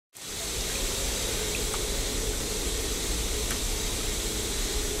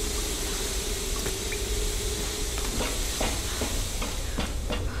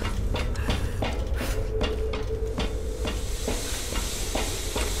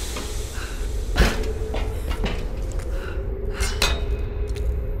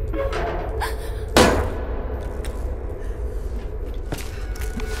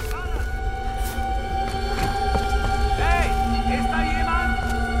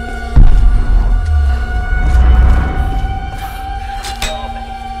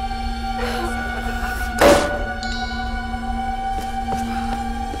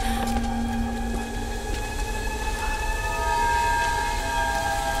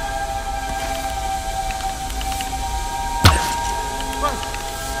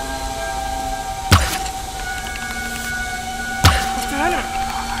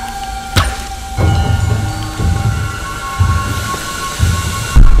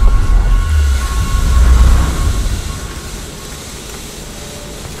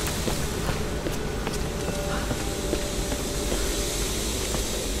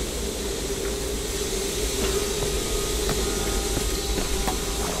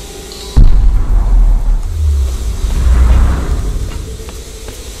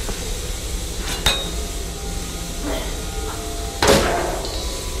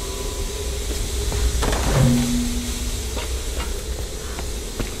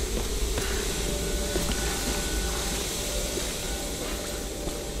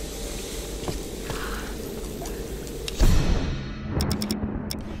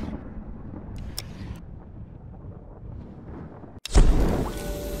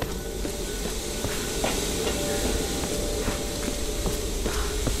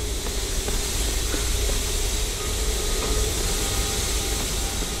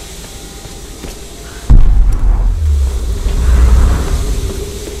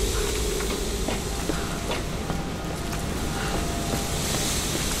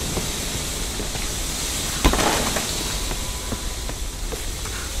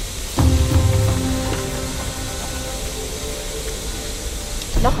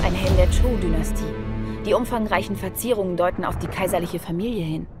Noch ein Helm der Zhou-Dynastie. Die umfangreichen Verzierungen deuten auf die kaiserliche Familie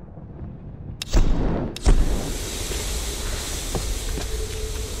hin.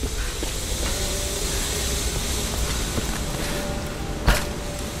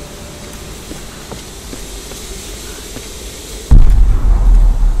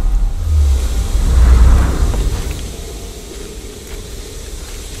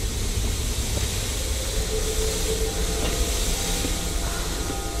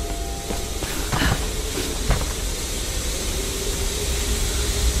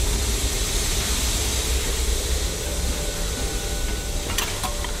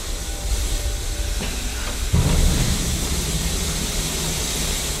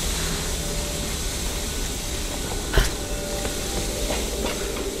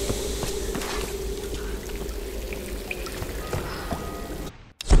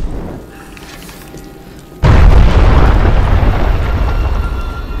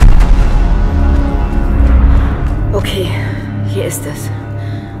 Okay, hier ist es.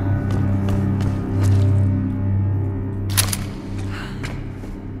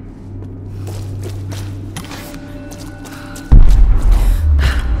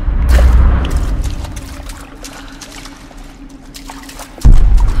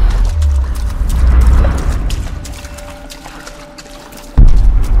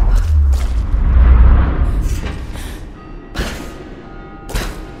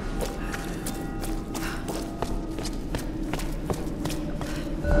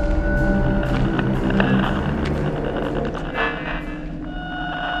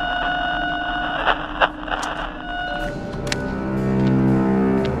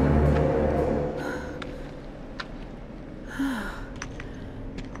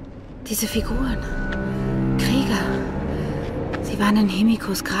 Diese Figuren. Krieger. Sie waren in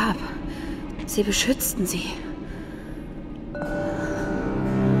Himikos Grab. Sie beschützten sie.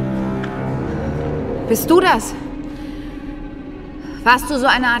 Bist du das? Warst du so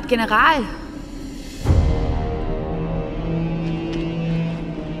eine Art General?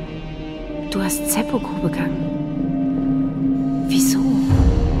 Du hast Seppuku begangen. Wieso?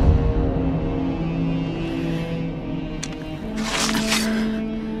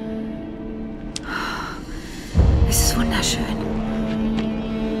 Es ist wunderschön.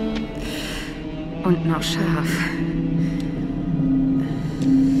 Und noch scharf.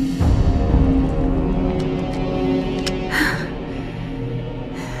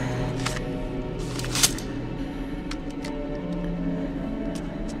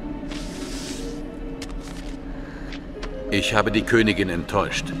 Ich habe die Königin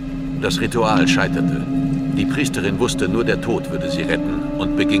enttäuscht. Das Ritual scheiterte. Die Priesterin wusste, nur der Tod würde sie retten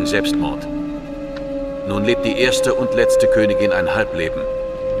und beging Selbstmord. Nun lebt die erste und letzte Königin ein Halbleben.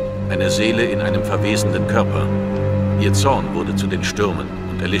 Eine Seele in einem verwesenden Körper. Ihr Zorn wurde zu den Stürmen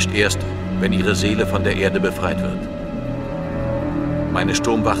und erlischt erst, wenn ihre Seele von der Erde befreit wird. Meine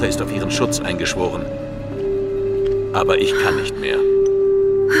Sturmwache ist auf ihren Schutz eingeschworen. Aber ich kann nicht mehr.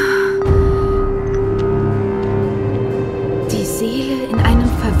 Die Seele in einem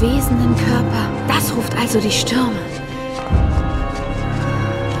verwesenden Körper. Das ruft also die Stürme.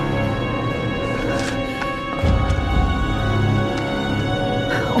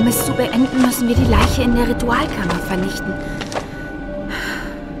 Um es zu beenden, müssen wir die Leiche in der Ritualkammer vernichten.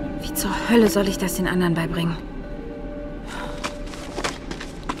 Wie zur Hölle soll ich das den anderen beibringen?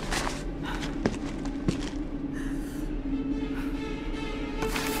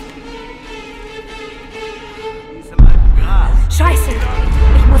 Scheiße!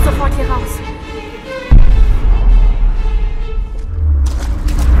 Ich muss sofort hier raus.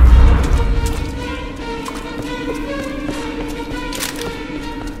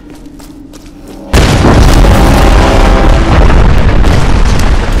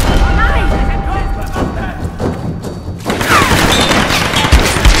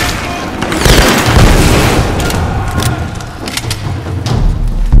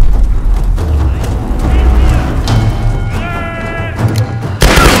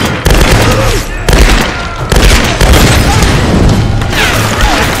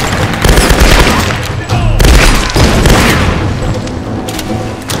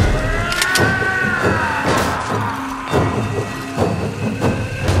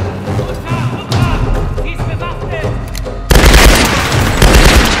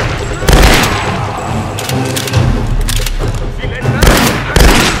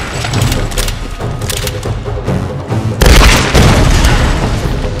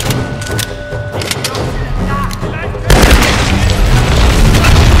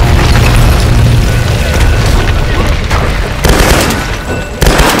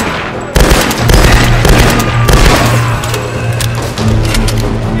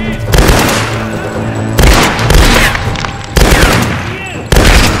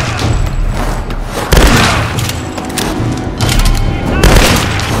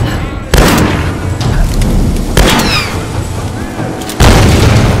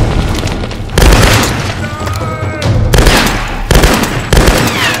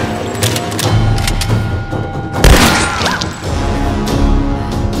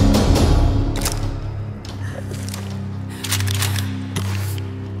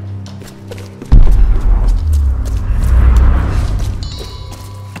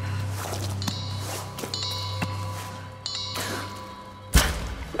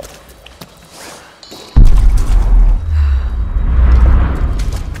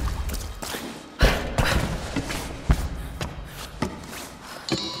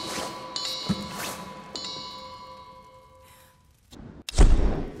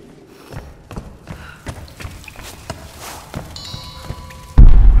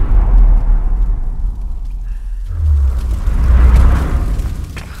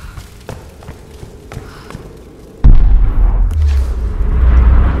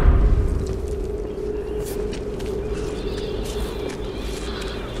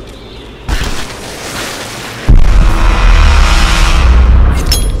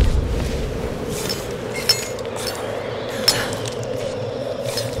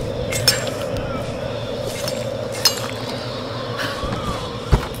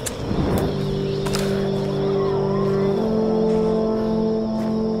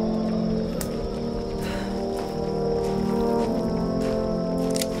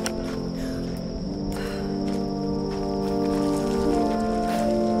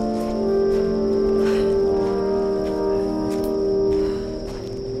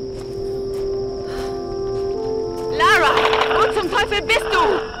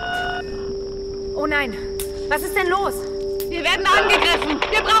 Was ist denn los? Wir werden angegriffen!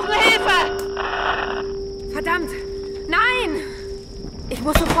 Wir brauchen Hilfe! Verdammt! Nein! Ich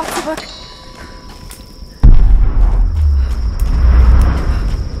muss sofort zurück.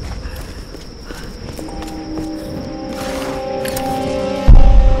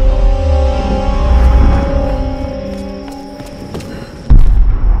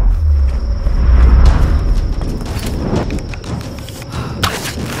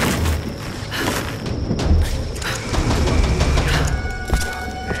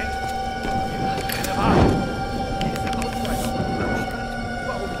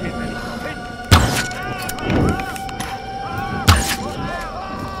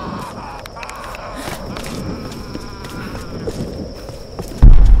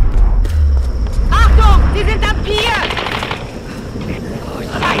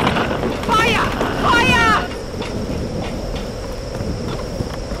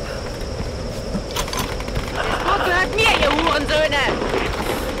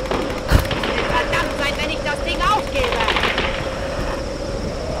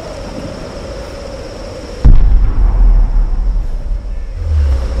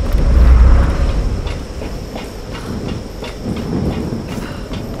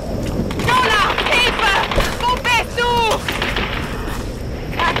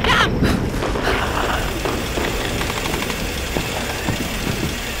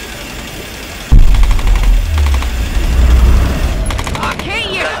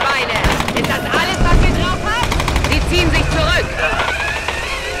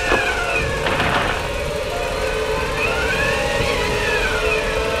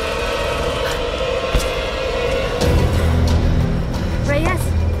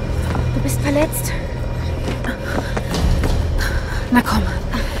 Verletzt. Na komm.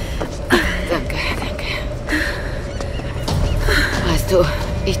 Danke. Weißt du,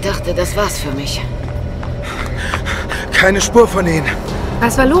 ich dachte, das war's für mich. Keine Spur von ihnen.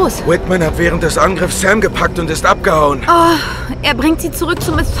 Was war los? Whitman hat während des Angriffs Sam gepackt und ist abgehauen. Oh, er bringt sie zurück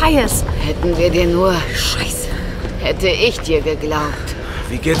zu Matthias. Hätten wir dir nur... Scheiße. Hätte ich dir geglaubt.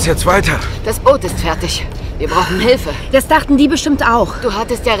 Wie geht's jetzt weiter? Das Boot ist fertig. Wir brauchen Hilfe. Das dachten die bestimmt auch. Du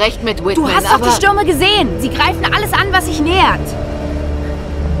hattest ja recht mit Whitman, Du hast doch die Stürme gesehen. Sie greifen alles an, was sich nähert.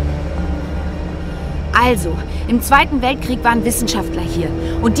 Also, im Zweiten Weltkrieg waren Wissenschaftler hier.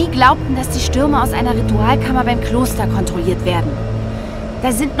 Und die glaubten, dass die Stürme aus einer Ritualkammer beim Kloster kontrolliert werden.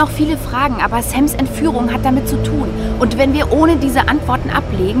 Da sind noch viele Fragen, aber Sams Entführung hat damit zu tun. Und wenn wir ohne diese Antworten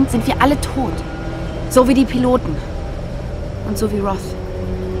ablegen, sind wir alle tot. So wie die Piloten. Und so wie Roth.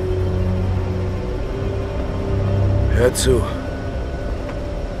 Hör zu.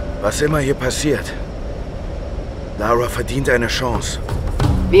 Was immer hier passiert, Lara verdient eine Chance.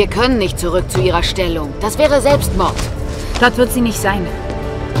 Wir können nicht zurück zu ihrer Stellung. Das wäre Selbstmord. Dort wird sie nicht sein.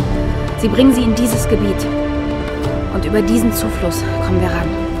 Sie bringen sie in dieses Gebiet. Und über diesen Zufluss kommen wir ran.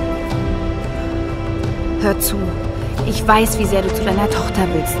 Hör zu. Ich weiß, wie sehr du zu deiner Tochter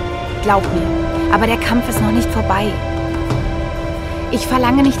willst. Glaub mir. Aber der Kampf ist noch nicht vorbei. Ich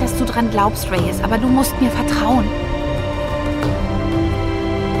verlange nicht, dass du dran glaubst, Reyes, aber du musst mir vertrauen.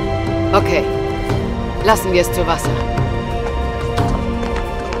 Okay. Lassen wir es zu Wasser.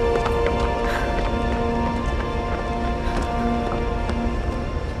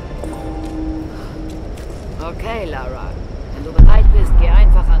 Okay, Lara. Wenn du bereit bist, geh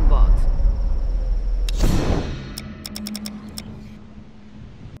einfach an Bord.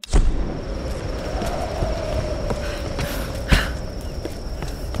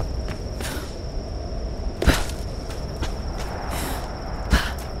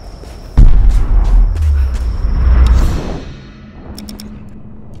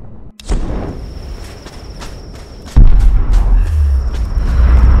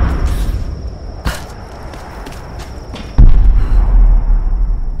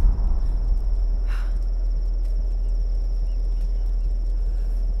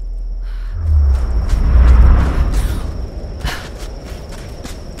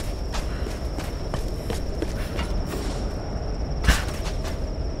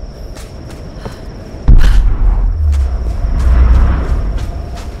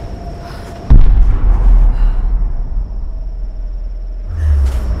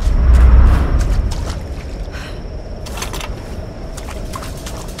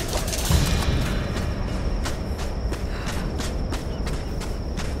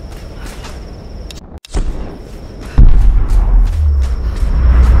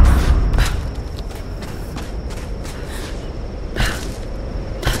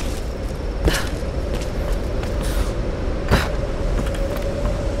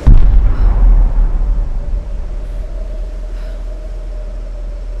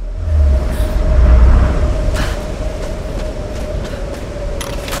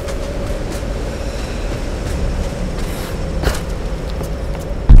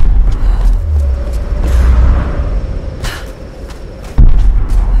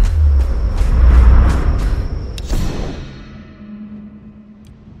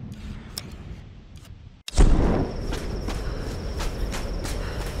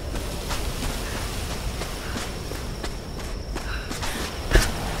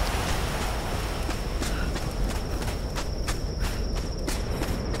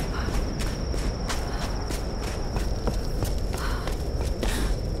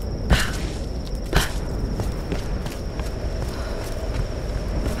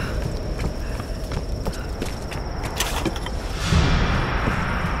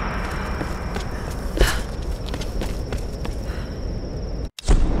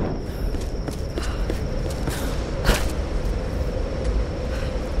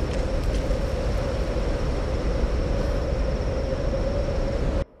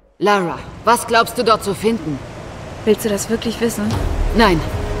 Lara, was glaubst du dort zu finden? Willst du das wirklich wissen? Nein,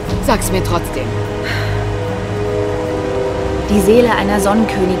 sag's mir trotzdem. Die Seele einer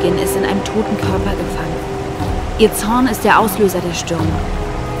Sonnenkönigin ist in einem toten Körper gefangen. Ihr Zorn ist der Auslöser der Stürme.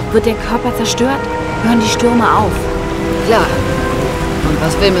 Wird der Körper zerstört, hören die Stürme auf. Klar. Und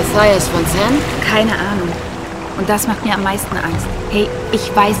was will Matthias von Sam? Keine Ahnung. Und das macht mir am meisten Angst. Hey, ich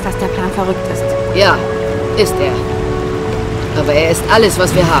weiß, dass der Plan verrückt ist. Ja, ist er. Aber er ist alles,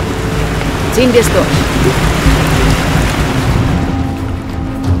 was wir haben. Ziehen wir es durch.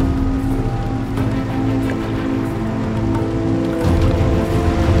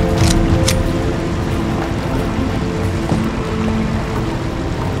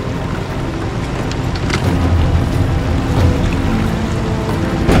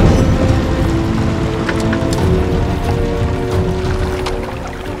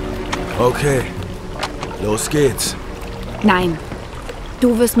 Okay, los geht's. Nein.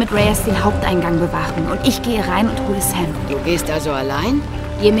 Du wirst mit Reyes den Haupteingang bewachen und ich gehe rein und hole Sam. Du gehst also allein?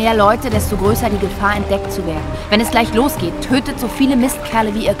 Je mehr Leute, desto größer die Gefahr, entdeckt zu werden. Wenn es gleich losgeht, tötet so viele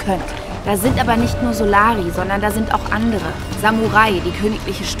Mistkerle, wie ihr könnt. Da sind aber nicht nur Solari, sondern da sind auch andere. Samurai, die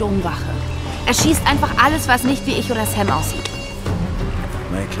königliche Sturmwache. Er schießt einfach alles, was nicht wie ich oder Sam aussieht.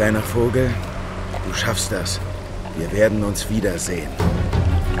 Mein kleiner Vogel, du schaffst das. Wir werden uns wiedersehen.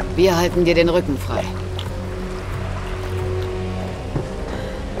 Wir halten dir den Rücken frei.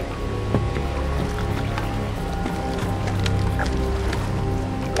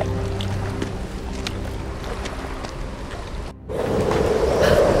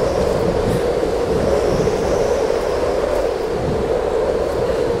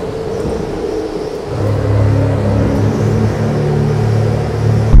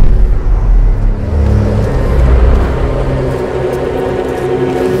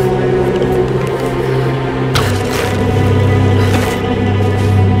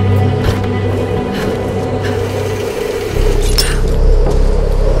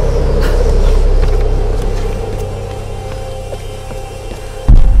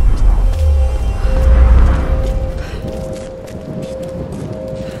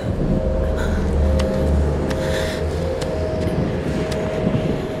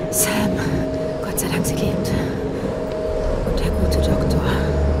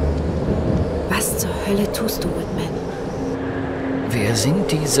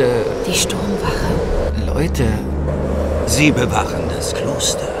 Die Sturmwache. Leute. Sie bewachen das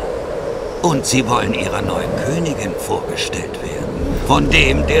Kloster. Und sie wollen ihrer neuen Königin vorgestellt werden. Von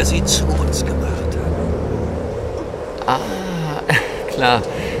dem, der sie zu uns gebracht hat. Ah, klar.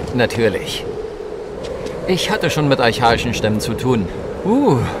 Natürlich. Ich hatte schon mit archaischen Stämmen zu tun.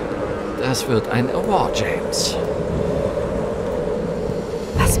 Das wird ein Award, James.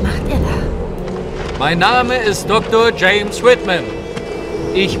 Was macht er da? Mein Name ist Dr. James Whitman.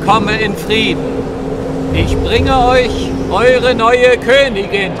 Ich komme in Frieden. Ich bringe euch eure neue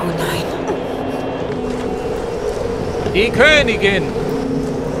Königin. Oh nein. Die Königin.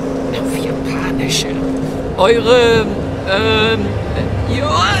 Auf Japanisch. Eure,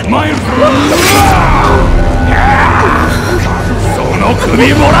 Johann. Mein Sono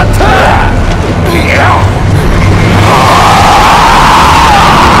Kubi Morata!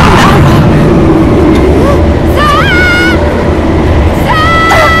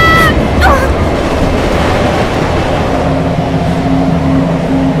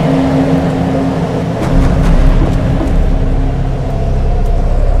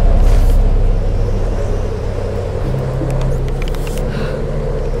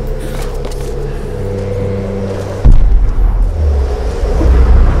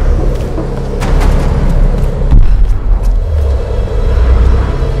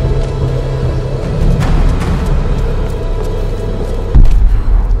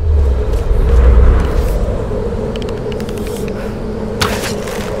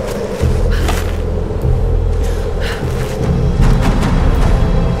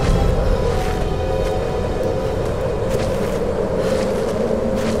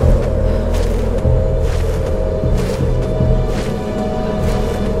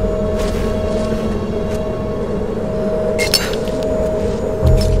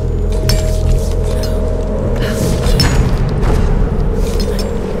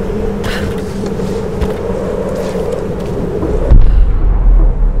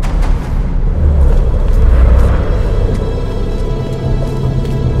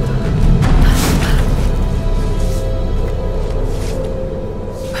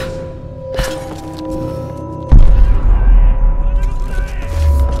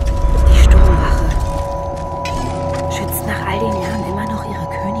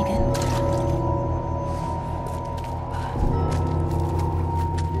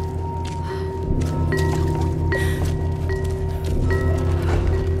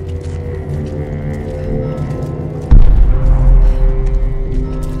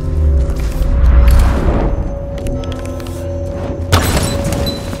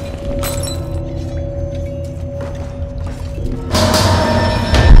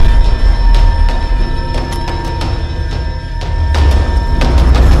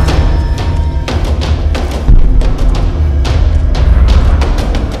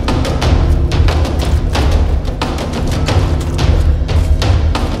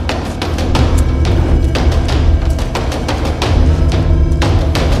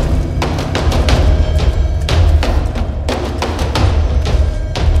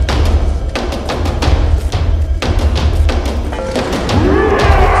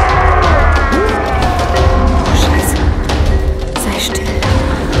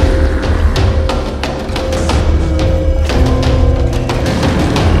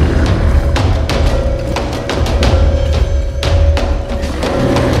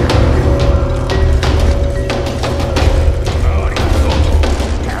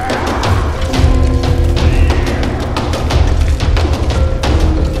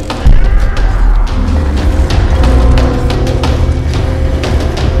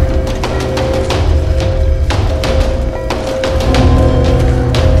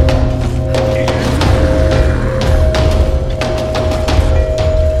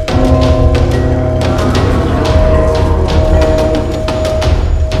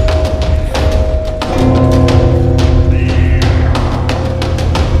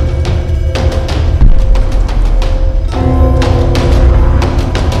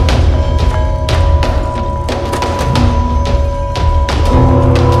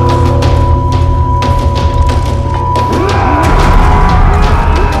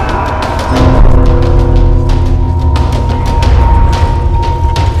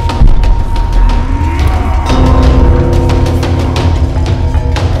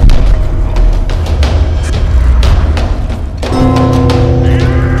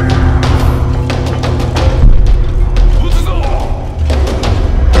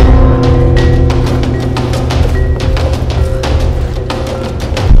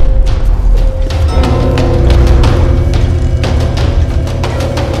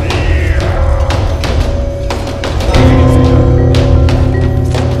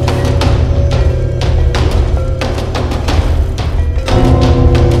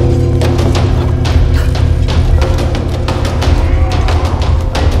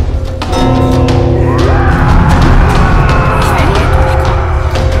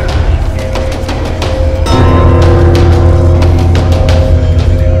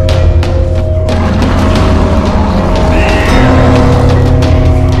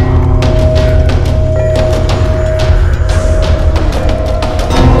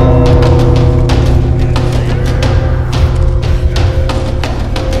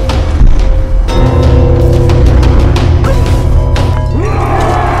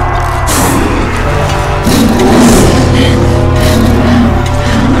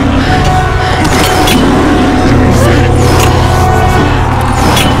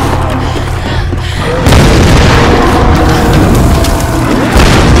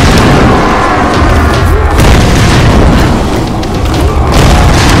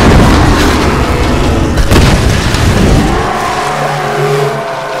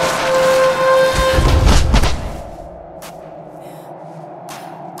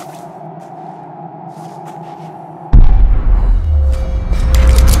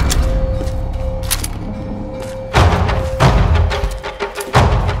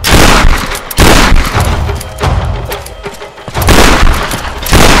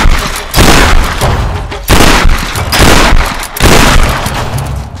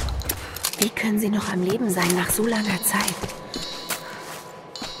 Wie können sie noch am Leben sein nach so langer Zeit?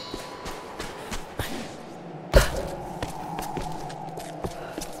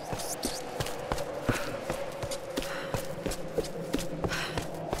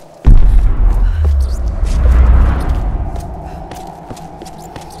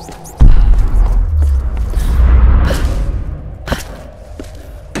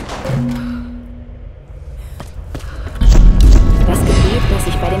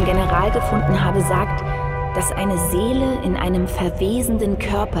 Gefunden habe, sagt, dass eine Seele in einem verwesenden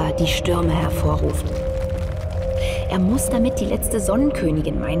Körper die Stürme hervorruft. Er muss damit die letzte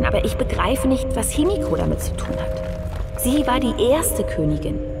Sonnenkönigin meinen, aber ich begreife nicht, was Himiko damit zu tun hat. Sie war die erste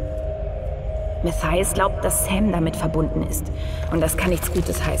Königin. Matthias glaubt, dass Sam damit verbunden ist. Und das kann nichts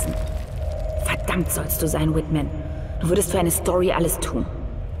Gutes heißen. Verdammt sollst du sein, Whitman. Du würdest für eine Story alles tun.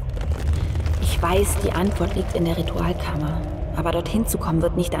 Ich weiß, die Antwort liegt in der Ritualkammer. Aber dorthin zu kommen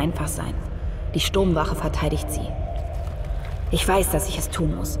wird nicht einfach sein. Die Sturmwache verteidigt sie. Ich weiß, dass ich es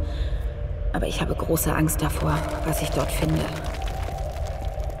tun muss. Aber ich habe große Angst davor, was ich dort finde.